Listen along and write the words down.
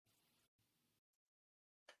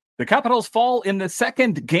The Capitals fall in the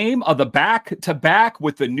second game of the back-to-back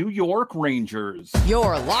with the New York Rangers.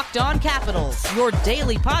 Your Locked On Capitals, your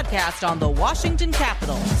daily podcast on the Washington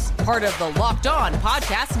Capitals. Part of the Locked On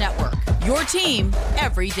Podcast Network, your team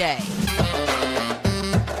every day.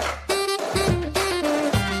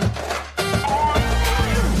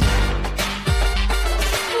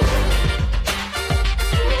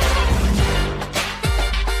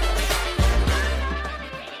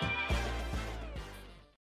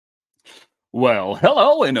 Well,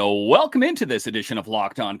 hello and welcome into this edition of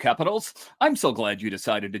Locked On Capitals. I'm so glad you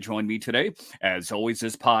decided to join me today. As always,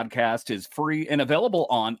 this podcast is free and available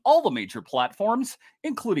on all the major platforms,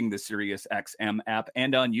 including the SiriusXM app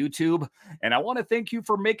and on YouTube. And I want to thank you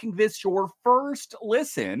for making this your first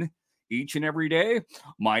listen each and every day.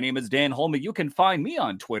 My name is Dan Holme. You can find me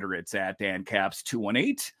on Twitter. It's at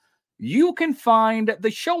DanCaps218. You can find the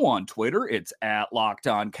show on Twitter. It's at Locked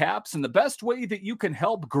On Caps. And the best way that you can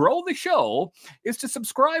help grow the show is to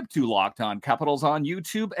subscribe to Locked On Capitals on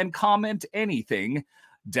YouTube and comment anything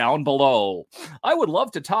down below. I would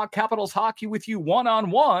love to talk Capitals hockey with you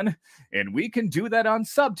one-on-one, and we can do that on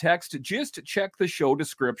subtext. Just check the show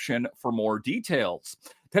description for more details.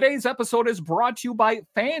 Today's episode is brought to you by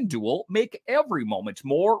FanDuel. Make every moment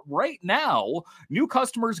more. Right now, new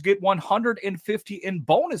customers get $150 in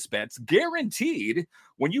bonus bets guaranteed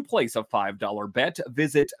when you place a $5 bet.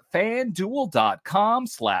 Visit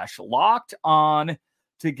FanDuel.com/locked-on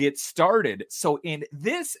to get started. So in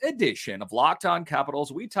this edition of Locked On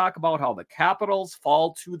Capitals, we talk about how the Capitals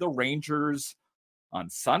fall to the Rangers on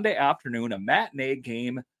Sunday afternoon, a matinee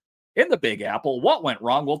game in the Big Apple. What went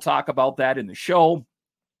wrong? We'll talk about that in the show.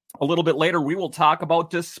 A little bit later, we will talk about,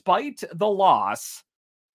 despite the loss,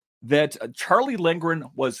 that Charlie Lindgren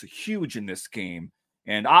was huge in this game.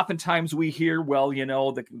 And oftentimes we hear, well, you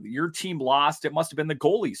know, your team lost. It must have been the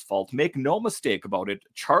goalie's fault. Make no mistake about it.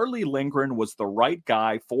 Charlie Lindgren was the right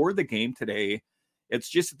guy for the game today. It's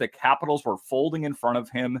just that the Capitals were folding in front of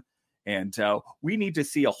him. And we need to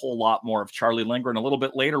see a whole lot more of Charlie Lindgren. A little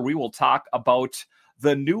bit later, we will talk about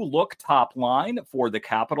the new look top line for the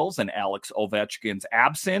Capitals and Alex Ovechkin's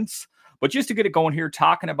absence. But just to get it going here,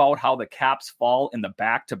 talking about how the Caps fall in the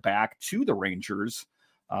back-to-back to the Rangers.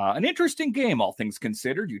 An interesting game, all things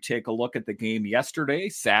considered. You take a look at the game yesterday,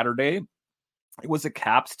 Saturday. It was a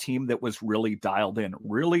Caps team that was really dialed in,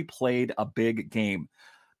 really played a big game.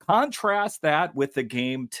 Contrast that with the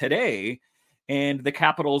game today, and the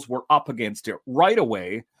Capitals were up against it right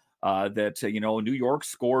away. New York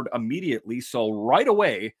scored immediately. So right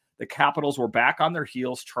away, the Capitals were back on their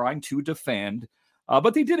heels trying to defend,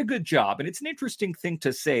 but they did a good job. And it's an interesting thing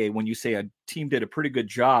to say when you say a team did a pretty good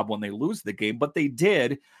job when they lose the game, but they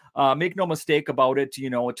did. Make no mistake about it.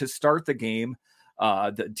 To start the game,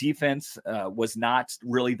 the defense was not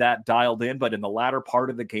really that dialed in, but in the latter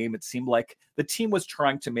part of the game, it seemed like the team was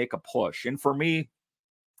trying to make a push. And for me,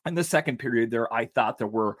 in the second period there, I thought there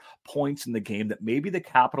were points in the game that maybe the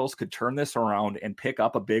Capitals could turn this around and pick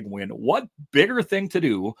up a big win. What bigger thing to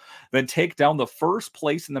do than take down the first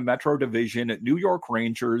place in the Metro Division at New York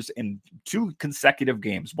Rangers in 2 consecutive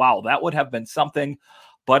games? Wow, that would have been something,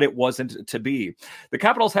 but it wasn't to be. The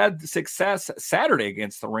Capitals had success Saturday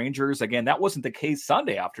against the Rangers. Again, that wasn't the case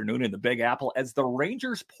Sunday afternoon in the Big Apple, as the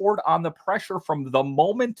Rangers poured on the pressure from the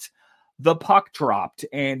moment the puck dropped.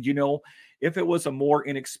 And, if it was a more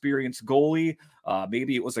inexperienced goalie,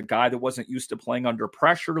 maybe it was a guy that wasn't used to playing under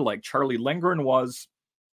pressure like Charlie Lindgren was,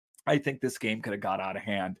 I think this game could have got out of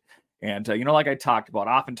hand. And, like I talked about,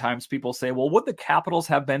 oftentimes people say, well, would the Capitals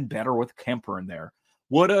have been better with Kemper in there?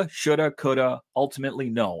 Woulda, shoulda, coulda. Ultimately,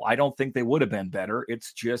 no. I don't think they would have been better.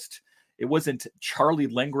 It's just, it wasn't Charlie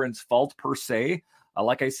Lindgren's fault per se.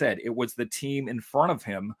 Like I said, it was the team in front of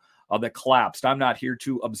him that collapsed. I'm not here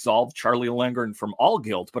to absolve Charlie Lindgren from all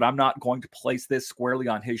guilt, but I'm not going to place this squarely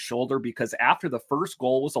on his shoulder, because after the first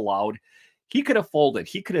goal was allowed, he could have folded.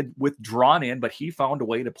 He could have withdrawn in, but he found a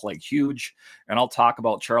way to play huge. And I'll talk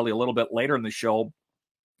about Charlie a little bit later in the show.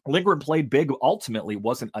 Lindgren played big. Ultimately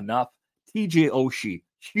wasn't enough. TJ Oshie,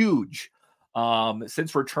 huge.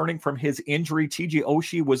 Since returning from his injury, TJ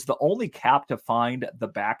Oshie was the only Cap to find the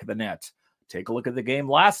back of the net. Take a look at the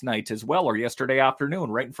game last night as well, or yesterday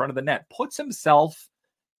afternoon, right in front of the net. Puts himself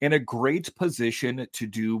in a great position to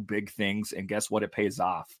do big things, and guess what? It pays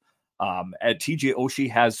off. TJ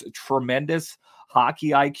Oshie has tremendous hockey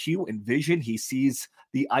IQ and vision. He sees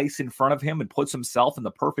the ice in front of him and puts himself in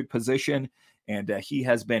the perfect position, and he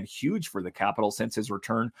has been huge for the Capitals since his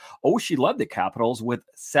return. Oshie led the Capitals with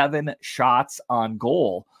 7 shots on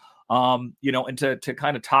goal. And to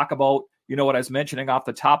kind of talk about what I was mentioning off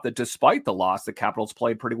the top, that despite the loss, the Capitals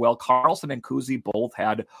played pretty well. Carlson and Kuzi both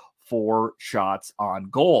had 4 shots on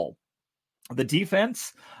goal. The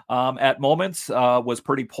defense at moments was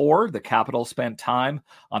pretty poor. The Capitals spent time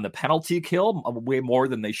on the penalty kill, way more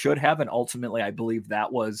than they should have. And ultimately, I believe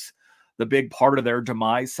that was the big part of their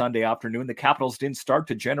demise Sunday afternoon. The Capitals didn't start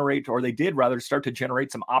to generate, or they did rather start to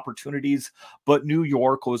generate some opportunities, but New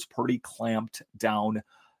York was pretty clamped down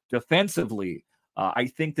defensively. I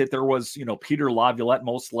think that there was, Peter Laviolette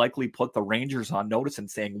most likely put the Rangers on notice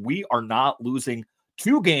and saying, we are not losing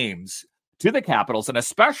 2 games to the Capitals, and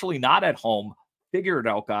especially not at home. Figure it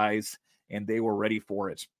out, guys. And they were ready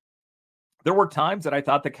for it. There were times that I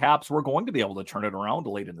thought the Caps were going to be able to turn it around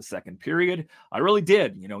late in the second period. I really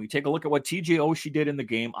did. You take a look at what TJ Oshie did in the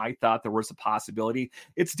game. I thought there was a possibility.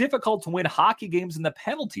 It's difficult to win hockey games in the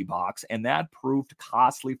penalty box, and that proved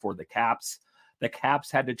costly for the Caps. The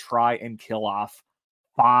Caps had to try and kill off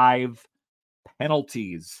 5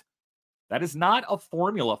 penalties. That is not a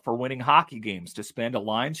formula for winning hockey games, to spend a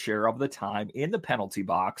lion's share of the time in the penalty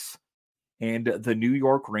box. And the New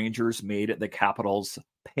York Rangers made the Capitals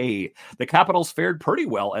pay. The Capitals fared pretty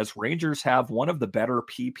well, as Rangers have one of the better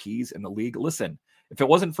PPs in the league. Listen, if it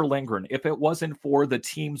wasn't for Lindgren, if it wasn't for the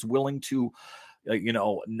teams willing to,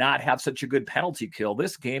 not have such a good penalty kill,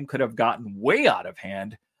 this game could have gotten way out of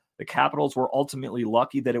hand. The Capitals were ultimately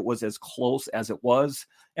lucky that it was as close as it was.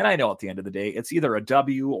 And I know at the end of the day, it's either a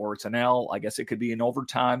W or it's an L. I guess it could be in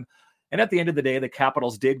overtime. And at the end of the day, the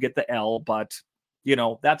Capitals did get the L, but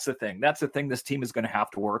that's the thing. That's the thing this team is going to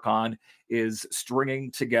have to work on, is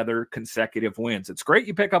stringing together consecutive wins. It's great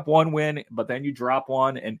you pick up 1 win, but then you drop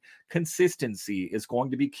 1, and consistency is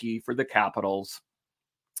going to be key for the Capitals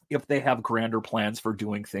if they have grander plans for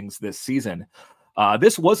doing things this season.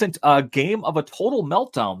 This wasn't a game of a total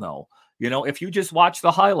meltdown, though. If you just watch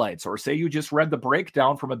the highlights, or say you just read the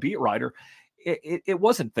breakdown from a beat writer, it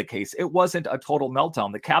wasn't the case. It wasn't a total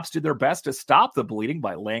meltdown. The Caps did their best to stop the bleeding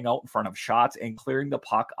by laying out in front of shots and clearing the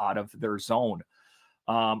puck out of their zone.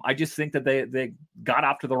 I just think that they got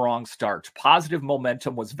off to the wrong start. Positive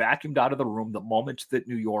momentum was vacuumed out of the room the moment that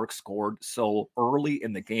New York scored so early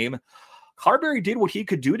in the game. Carberry did what he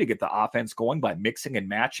could do to get the offense going by mixing and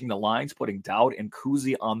matching the lines, putting Dowd and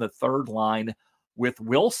Kuzi on the third line with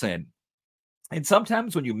Wilson. And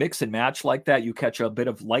sometimes when you mix and match like that, you catch a bit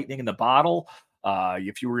of lightning in the bottle.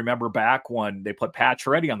 If you remember back when they put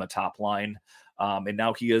Pacioretty on the top line, and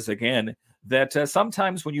now he is again, that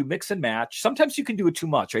sometimes when you mix and match, sometimes you can do it too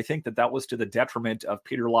much. I think that was to the detriment of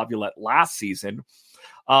Peter Laviolette last season.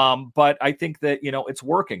 But I think that, it's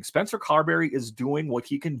working. Spencer Carberry is doing what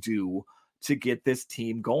he can do to get this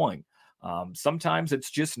team going. Sometimes it's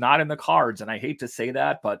just not in the cards, and I hate to say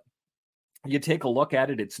that, but you take a look at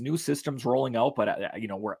it, it's new systems rolling out, but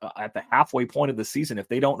we're at the halfway point of the season. If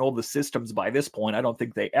they don't know the systems by this point, I don't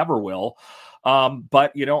think they ever will.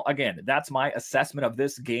 But again, that's my assessment of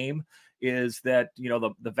this game, is that,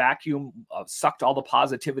 the vacuum sucked all the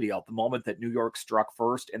positivity out the moment that New York struck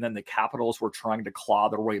first, and then the Capitals were trying to claw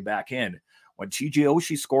their way back in. When TJ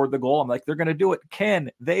Oshie scored the goal, I'm like, they're going to do it.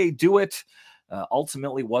 Can they do it?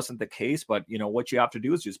 Ultimately wasn't the case, but what you have to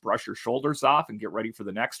do is just brush your shoulders off and get ready for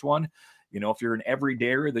the next one. If you're an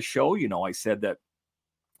everydayer of the show, I said that,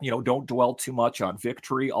 don't dwell too much on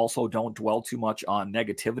victory. Also, don't dwell too much on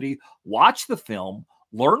negativity. Watch the film,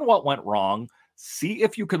 learn what went wrong, see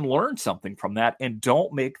if you can learn something from that, and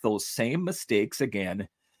don't make those same mistakes again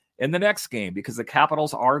in the next game, because the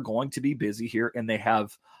Capitals are going to be busy here, and they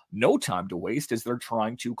have no time to waste as they're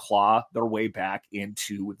trying to claw their way back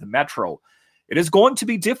into the Metro. It is going to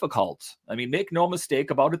be difficult. I mean, make no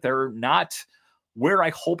mistake about it. They're not where I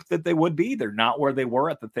hoped that they would be. They're not where they were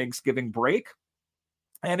at the Thanksgiving break.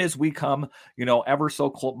 And as we come, ever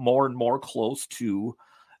so more and more close to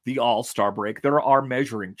the All-Star break, there are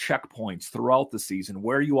measuring checkpoints throughout the season,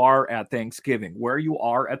 where you are at Thanksgiving, where you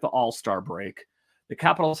are at the All-Star break. The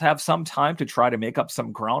Capitals have some time to try to make up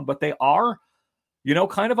some ground, but they are,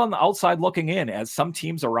 kind of on the outside looking in. As some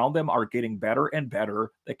teams around them are getting better and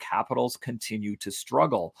better, the Capitals continue to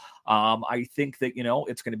struggle. I think that,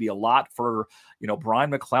 it's going to be a lot for,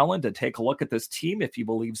 Brian McClellan to take a look at this team. If he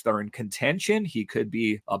believes they're in contention, he could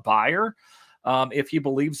be a buyer. If he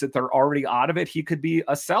believes that they're already out of it, he could be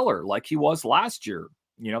a seller like he was last year.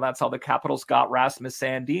 That's how the Capitals got Rasmus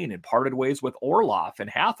Sandin and parted ways with Orlov and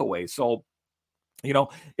Hathaway. So,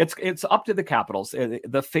 it's up to the Capitals.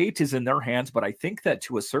 The fate is in their hands, but I think that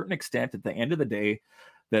to a certain extent, at the end of the day,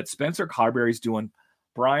 that Spencer Carberry's doing,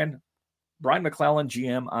 Brian McClellan,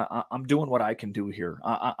 GM, I'm doing what I can do here.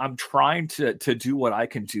 I'm trying to do what I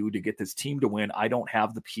can do to get this team to win. I don't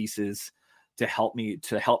have the pieces to help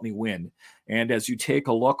me win. And as you take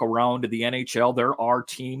a look around the NHL, there are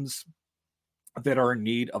teams that are in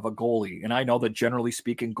need of a goalie. And I know that generally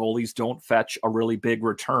speaking, goalies don't fetch a really big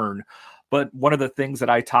return. But one of the things that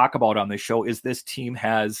I talk about on this show is this team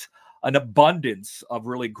has an abundance of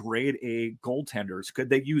really grade A goaltenders. Could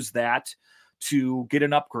they use that to get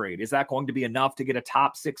an upgrade? Is that going to be enough to get a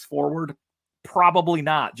top 6 forward? Probably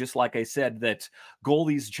not. Just like I said, that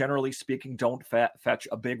goalies, generally speaking, don't fetch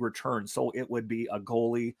a big return. So it would be a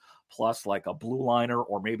goalie plus like a blue liner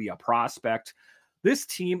or maybe a prospect. This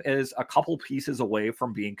team is a couple pieces away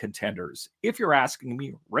from being contenders. If you're asking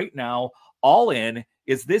me right now, all in,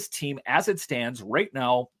 is this team as it stands right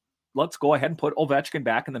now, let's go ahead and put Ovechkin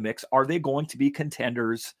back in the mix. Are they going to be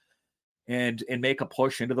contenders and make a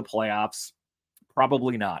push into the playoffs?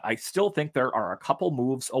 Probably not. I still think there are a couple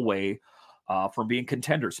moves away from being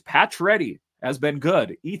contenders. Pacioretty has been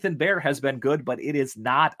good. Ethan Bear has been good, but it is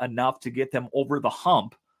not enough to get them over the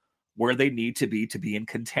hump where they need to be in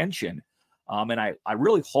contention. And I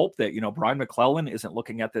really hope that, Brian McClellan isn't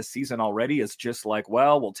looking at this season already as just like,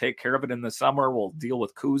 well, we'll take care of it in the summer. We'll deal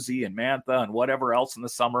with Kuzi and Mantha and whatever else in the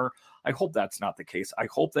summer. I hope that's not the case. I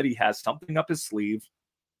hope that he has something up his sleeve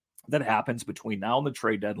that happens between now and the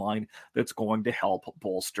trade deadline that's going to help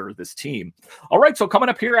bolster this team. All right, so coming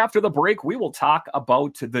up here after the break, we will talk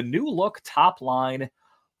about the new look top line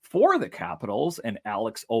for the Capitals and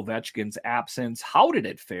Alex Ovechkin's absence. How did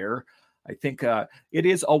it fare? I think it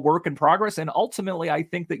is a work in progress. And ultimately, I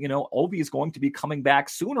think that, Ovi is going to be coming back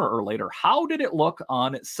sooner or later. How did it look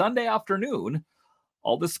on Sunday afternoon?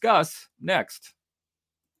 I'll discuss next.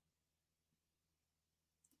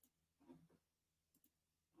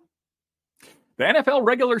 The NFL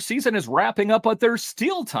regular season is wrapping up, but there's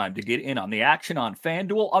still time to get in on the action on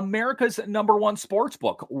FanDuel, America's #1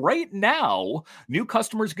 sportsbook. Right now, new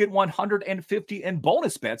customers get $150 in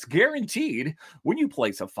bonus bets guaranteed when you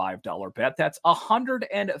place a $5 bet. That's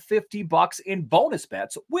 $150 in bonus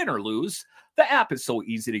bets, win or lose. The app is so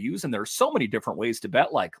easy to use, and there's so many different ways to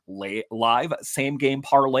bet, like live same-game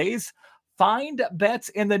parlays. Find bets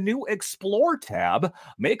in the new Explore tab.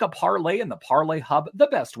 Make a parlay in the Parlay Hub, the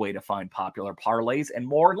best way to find popular parlays and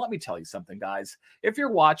more. And let me tell you something, guys. If you're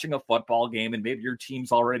watching a football game and maybe your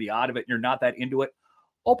team's already out of it and you're not that into it,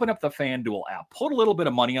 open up the FanDuel app. Put a little bit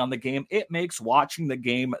of money on the game. It makes watching the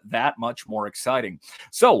game that much more exciting.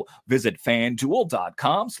 So visit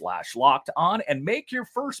FanDuel.com/lockedon and make your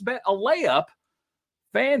first bet a layup.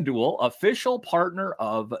 FanDuel, official partner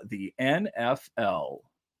of the NFL.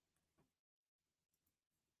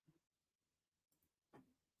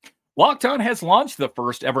 Locked On has launched the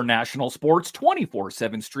first ever national sports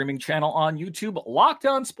 24/7 streaming channel on YouTube. Locked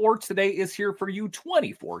On Sports Today is here for you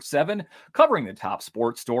 24/7, covering the top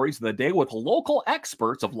sports stories of the day with local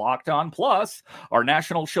experts of Locked On Plus, our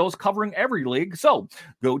national shows covering every league. So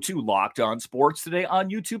go to Locked On Sports Today on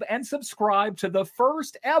YouTube and subscribe to the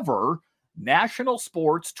first ever national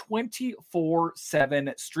sports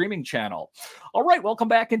 24/7 streaming channel. All right, welcome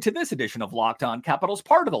back into this edition of Locked On Capitals,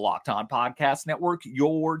 part of the Locked On Podcast Network,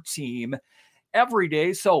 your team every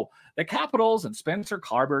day. So the Capitals and Spencer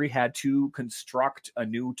Carberry had to construct a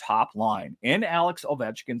new top line in Alex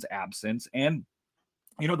Ovechkin's absence. And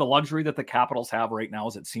the luxury that the Capitals have right now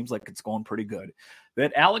is it seems like it's going pretty good.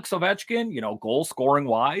 That Alex Ovechkin, goal scoring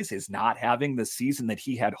wise, is not having the season that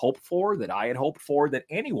he had hoped for, that I had hoped for, that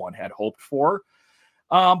anyone had hoped for.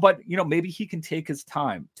 But maybe he can take his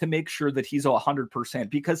time to make sure that he's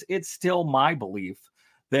 100%, because it's still my belief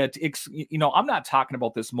that, I'm not talking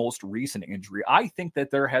about this most recent injury. I think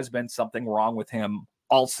that there has been something wrong with him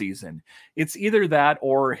all season. It's either that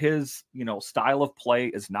or his, style of play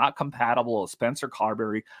is not compatible with Spencer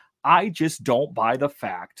Carberry. I just don't buy the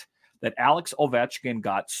fact that Alex Ovechkin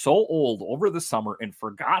got so old over the summer and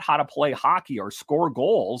forgot how to play hockey or score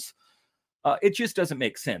goals. It just doesn't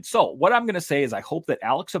make sense. So what I'm going to say is I hope that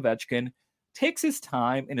Alex Ovechkin takes his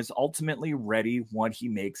time and is ultimately ready when he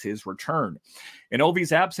makes his return. In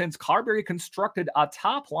Ovi's absence, Carberry constructed a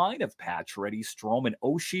top line of Pacioretty, Strome, and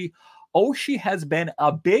Oshie. Oshie has been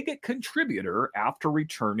a big contributor after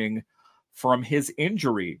returning from his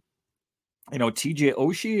injury. TJ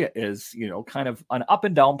Oshie is, kind of an up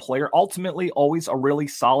and down player, ultimately always a really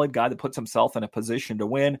solid guy that puts himself in a position to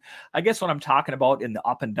win. I guess what I'm talking about in the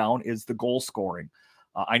up and down is the goal scoring.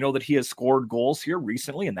 I know that he has scored goals here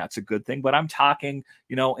recently, and that's a good thing, but I'm talking,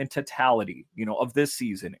 in totality, of this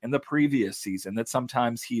season and the previous season, that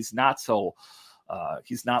sometimes he's not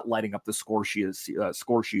lighting up the score sheet,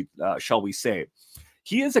 shall we say.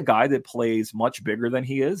 He is a guy that plays much bigger than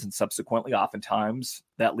he is, and subsequently, oftentimes,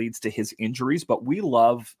 that leads to his injuries. But we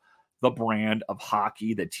love the brand of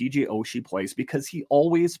hockey that TJ Oshie plays, because he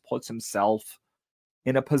always puts himself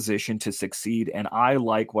in a position to succeed. And I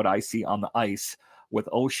like what I see on the ice with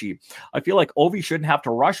Oshie. I feel like Ovi shouldn't have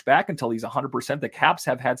to rush back until he's 100%. The Caps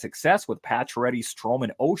have had success with Pacioretty, Strome,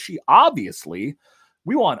 and Oshie. Obviously,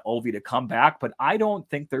 we want Ovi to come back, but I don't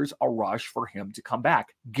think there's a rush for him to come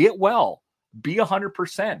back. Get well. Be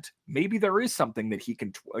 100%. Maybe there is something that he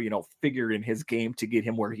can, figure in his game to get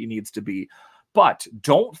him where he needs to be. But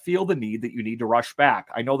don't feel the need that you need to rush back.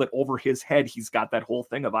 I know that over his head, he's got that whole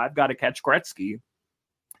thing of, I've got to catch Gretzky.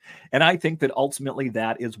 And I think that ultimately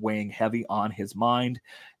that is weighing heavy on his mind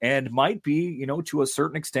and might be, to a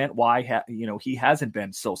certain extent why, he hasn't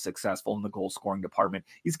been so successful in the goal scoring department.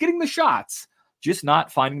 He's getting the shots, just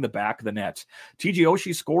not finding the back of the net. TJ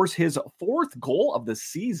Oshie scores his 4th goal of the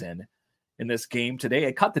season in this game today.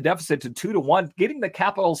 It cut the deficit to 2-1, getting the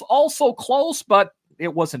Capitals also close, but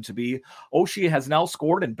it wasn't to be. Oshie has now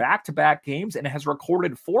scored in back-to-back games and has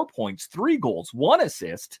recorded 4 points, 3 goals, 1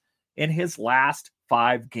 assist in his last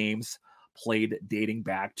 5 games played dating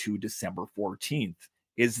back to December 14th.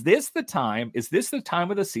 Is this the time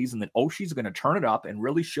of the season that Oshie's going to turn it up and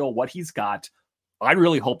really show what he's got? I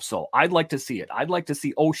really hope so. I'd like to see it. I'd like to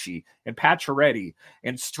see Oshie and Pacioretty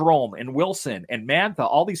and Strome and Wilson and Mantha,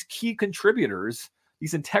 all these key contributors,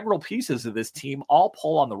 these integral pieces of this team, all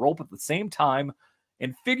pull on the rope at the same time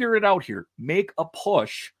and figure it out here. Make a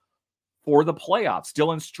push for the playoffs.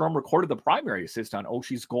 Dylan Strome recorded the primary assist on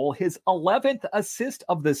Oshie's goal, his 11th assist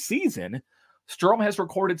of the season. Strome has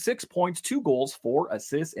recorded 6 points, 2 goals, 4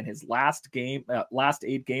 assists in his last 8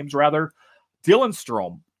 games. Dylan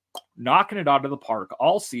Strome knocking it out of the park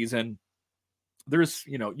all season. There's,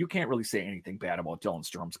 you can't really say anything bad about Dylan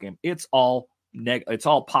Strome's game. It's all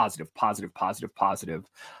positive.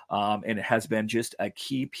 And it has been just a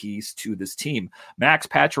key piece to this team. Max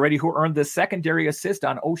Pacioretty, who earned the secondary assist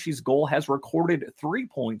on Oshie's goal, has recorded 3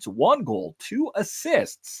 points, 1 goal, 2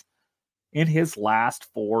 assists in his last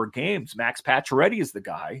 4 games. Max Pacioretty is the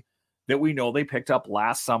guy that we know they picked up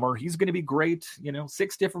last summer. He's going to be great.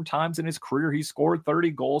 6 different times in his career, he scored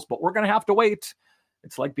 30 goals, but we're going to have to wait.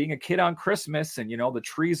 It's like being a kid on Christmas and, the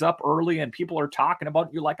tree's up early and people are talking about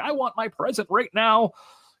it. You're like, I want my present right now.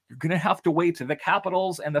 You're going to have to wait. The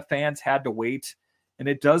Capitals and the fans had to wait. And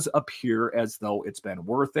it does appear as though it's been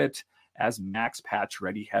worth it, as Max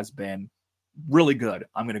Pacioretty has been really good,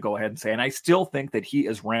 I'm going to go ahead and say. And I still think that he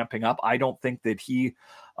is ramping up. I don't think that he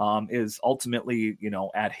is ultimately,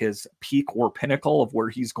 at his peak or pinnacle of where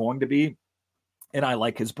he's going to be. And I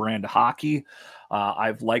like his brand of hockey.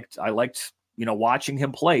 I liked watching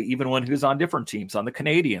him play, even when he was on different teams, on the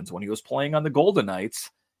Canadians, when he was playing on the Golden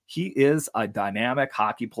Knights. He is a dynamic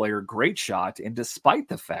hockey player, great shot. And despite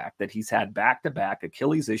the fact that he's had back-to-back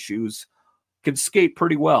Achilles issues, can skate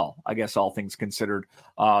pretty well, I guess, all things considered.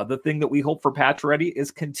 The thing that we hope for Pacioretty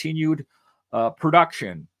is continued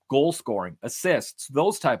production, goal scoring, assists,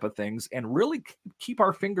 those type of things, and really keep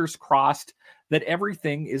our fingers crossed that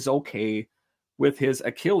everything is okay with his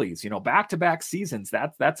Achilles. Back-to-back seasons,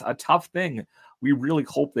 that's a tough thing. We really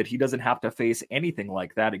hope that he doesn't have to face anything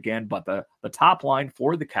like that again. But the top line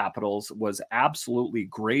for the Capitals was absolutely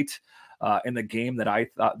great in the game that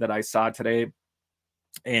I saw today.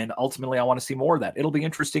 And ultimately, I want to see more of that. It'll be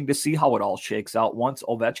interesting to see how it all shakes out once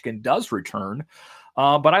Ovechkin does return.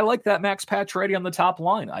 But I like that Max Pacioretty on the top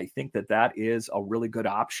line. I think that is a really good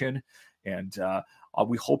option. And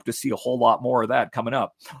we hope to see a whole lot more of that coming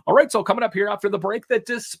up. All right, so coming up here after the break, that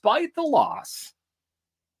despite the loss,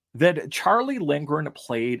 that Charlie Lindgren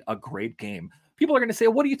played a great game. People are going to say,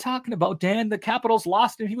 what are you talking about, Dan? The Capitals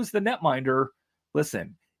lost and he was the netminder.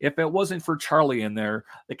 Listen, if it wasn't for Charlie in there,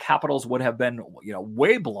 the Capitals would have been,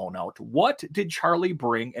 way blown out. What did Charlie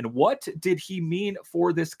bring, and what did he mean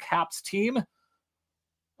for this Caps team?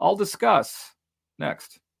 I'll discuss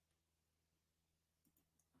next.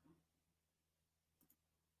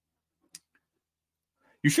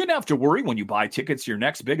 You shouldn't have to worry when you buy tickets to your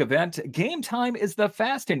next big event. Game Time is the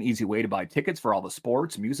fast and easy way to buy tickets for all the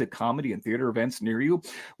sports, music, comedy, and theater events near you.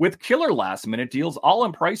 With killer last-minute deals,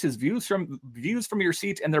 all-in prices, views from your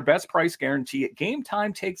seat, and their best price guarantee, Game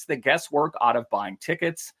Time takes the guesswork out of buying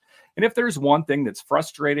tickets. And if there's one thing that's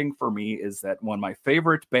frustrating for me is that when my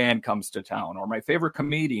favorite band comes to town, or my favorite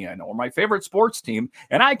comedian, or my favorite sports team,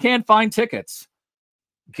 and I can't find tickets,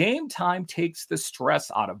 Game Time takes the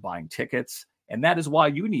stress out of buying tickets. And that is why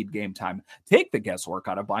you need Game Time. Take the guesswork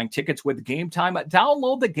out of buying tickets with Game Time.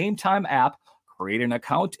 Download the Game Time app, create an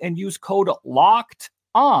account, and use code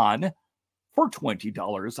LOCKEDON for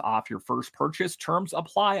 $20 off your first purchase. Terms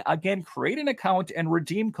apply. Again, create an account and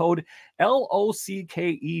redeem code LOCKEDON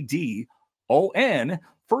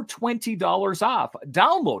for $20 off.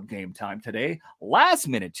 Download Game Time today. Last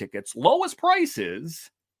minute tickets, lowest prices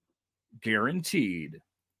guaranteed.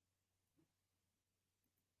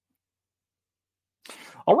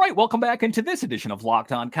 All right, welcome back into this edition of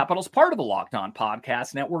Locked On Capitals, part of the Locked On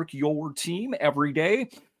Podcast Network, your team every day.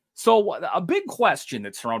 So a big question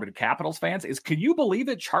that's surrounded Capitals fans is, can you believe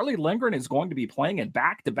it? Charlie Lindgren is going to be playing in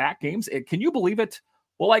back-to-back games. Can you believe it?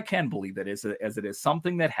 Well, I can believe it, as it is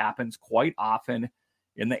something that happens quite often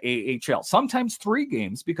in the AHL. Sometimes 3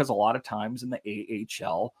 games, because a lot of times in the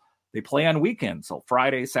AHL, they play on weekends. So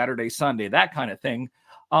Friday, Saturday, Sunday, that kind of thing.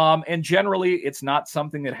 And generally, it's not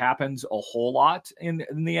something that happens a whole lot in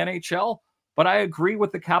the NHL. But I agree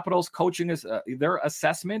with the Capitals coaching their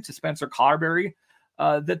assessment to Spencer Carberry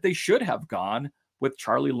that they should have gone with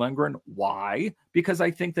Charlie Lindgren. Why? Because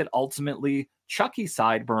I think that ultimately Chucky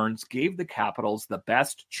Sideburns gave the Capitals the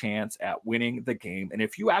best chance at winning the game. And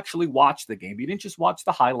if you actually watch the game, you didn't just watch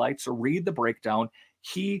the highlights or read the breakdown,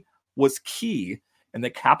 he was key in the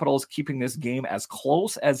Capitals keeping this game as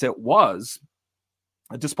close as it was.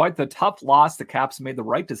 Despite the tough loss, the Caps made the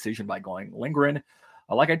right decision by going Lindgren.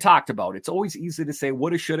 Like I talked about, it's always easy to say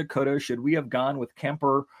woulda, shoulda, coulda. Should we have gone with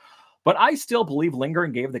Kemper? But I still believe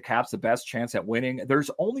Lindgren gave the Caps the best chance at winning. There's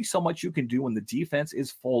only so much you can do when the defense is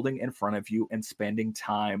folding in front of you and spending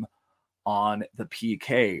time on the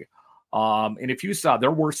PK. And if you saw, there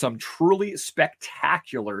were some truly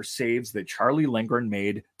spectacular saves that Charlie Lindgren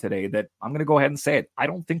made today that I'm going to go ahead and say it. I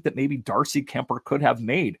don't think that maybe Darcy Kemper could have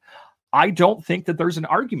made. I don't think that there's an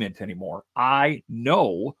argument anymore. I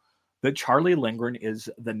know that Charlie Lindgren is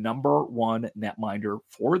the number 1 netminder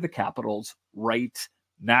for the Capitals right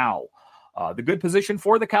now. The good position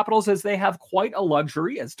for the Capitals is they have quite a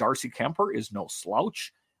luxury, as Darcy Kemper is no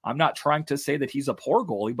slouch. I'm not trying to say that he's a poor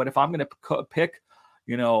goalie, but if I'm going to pick,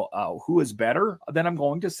 who is better, then I'm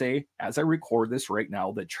going to say, as I record this right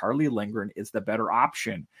now, that Charlie Lindgren is the better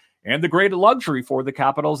option. And the great luxury for the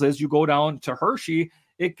Capitals, as you go down to Hershey,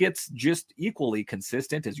 it gets just equally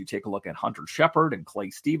consistent as you take a look at Hunter Shepard and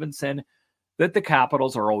Clay Stevenson, that the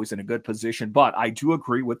Capitals are always in a good position. But I do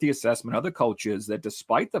agree with the assessment of the coaches that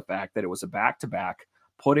despite the fact that it was a back-to-back,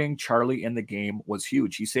 putting Charlie in the game was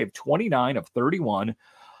huge. He saved 29 of 31.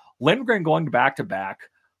 Lindgren going back-to-back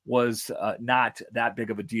was not that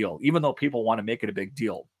big of a deal, even though people want to make it a big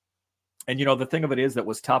deal. And, the thing of it is that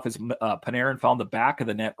was tough is Panarin found the back of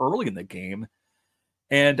the net early in the game.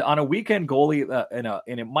 And on a weekend goalie,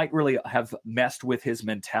 and it might really have messed with his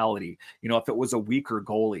mentality, if it was a weaker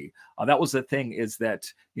goalie. That was the thing is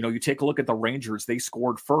that, you take a look at the Rangers, they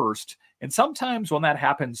scored first. And sometimes when that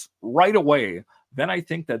happens right away, then I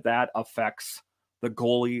think that affects the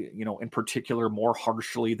goalie, in particular more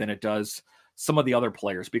harshly than it does some of the other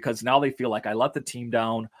players, because now they feel like I let the team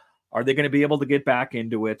down. Are they going to be able to get back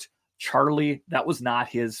into it? Charlie, that was not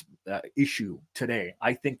his issue today.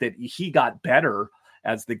 I think that he got better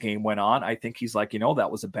as the game went on. I think he's like,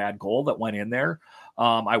 that was a bad goal that went in there.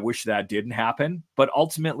 I wish that didn't happen. But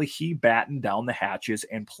ultimately, he battened down the hatches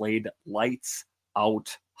and played lights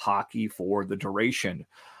out hockey for the duration.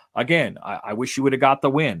 Again, I wish you would have got the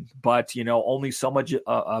win. But, only so much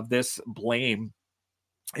of this blame,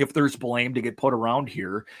 if there's blame to get put around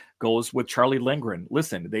here, goes with Charlie Lindgren.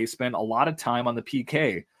 Listen, they spent a lot of time on the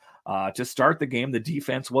PK. To start the game, the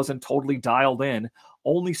defense wasn't totally dialed in.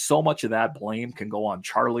 Only so much of that blame can go on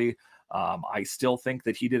Charlie. I still think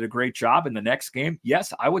that he did a great job in the next game.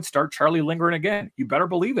 Yes, I would start Charlie Lindgren again. You better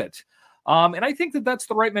believe it. And I think that that's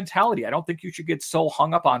the right mentality. I don't think you should get so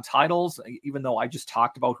hung up on titles, even though I just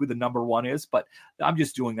talked about who the number 1 is, but I'm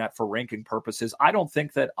just doing that for ranking purposes. I don't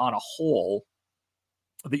think that on a whole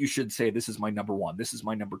that you should say, this is my number 1, this is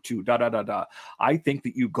my number 2, I think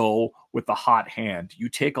that you go with the hot hand. You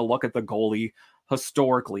take a look at the goalie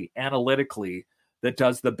historically, analytically, that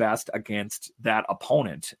does the best against that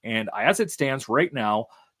opponent. And as it stands right now,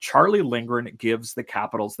 Charlie Lindgren gives the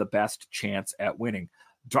Capitals the best chance at winning.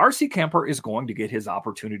 Darcy Kemper is going to get his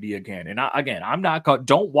opportunity again. And I'm not going,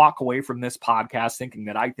 don't walk away from this podcast thinking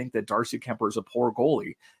that I think that Darcy Kemper is a poor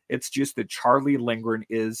goalie. It's just that Charlie Lindgren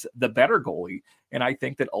is the better goalie. And I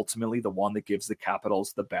think that ultimately the one that gives the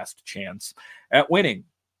Capitals the best chance at winning.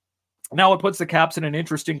 Now it puts the Caps in an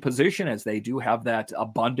interesting position as they do have that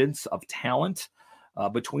abundance of talent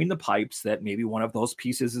between the pipes that maybe one of those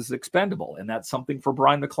pieces is expendable. And that's something for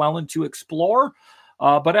Brian McClellan to explore.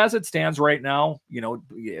 But as it stands right now,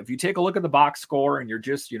 if you take a look at the box score and you're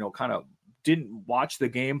just, kind of didn't watch the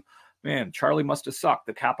game, man, Charlie must have sucked.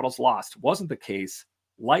 The Capitals lost. Wasn't the case.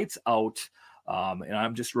 Lights out. And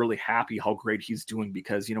I'm just really happy how great he's doing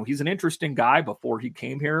because, he's an interesting guy before he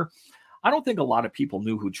came here. I don't think a lot of people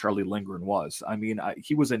knew who Charlie Lindgren was. I mean,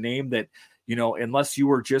 he was a name that, unless you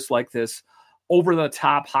were just like this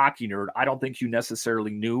over-the-top hockey nerd, I don't think you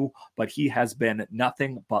necessarily knew, but he has been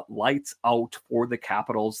nothing but lights out for the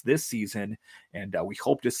Capitals this season, and we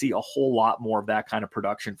hope to see a whole lot more of that kind of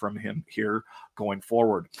production from him here going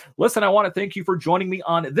forward. Listen, I want to thank you for joining me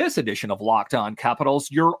on this edition of Locked On Capitals,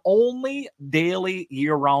 your only daily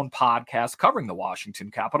year-round podcast covering the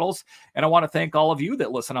Washington Capitals, and I want to thank all of you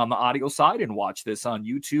that listen on the audio side and watch this on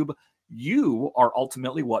YouTube. You are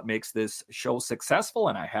ultimately what makes this show successful,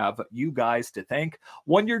 and I have you guys to thank.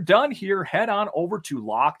 When you're done here, head on over to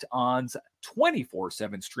Locked On's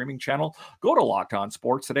 24/7 streaming channel. Go to Locked On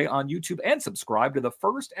Sports Today on YouTube and subscribe to the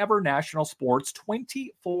first ever national sports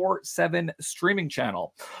 24/7 streaming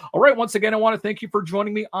channel. All right, once again, I want to thank you for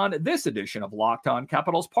joining me on this edition of Locked On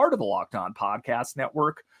Capitals, part of the Locked On Podcast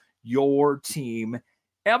Network, your team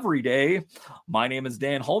every day. My name is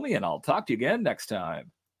Dan Holme, and I'll talk to you again next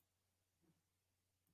time.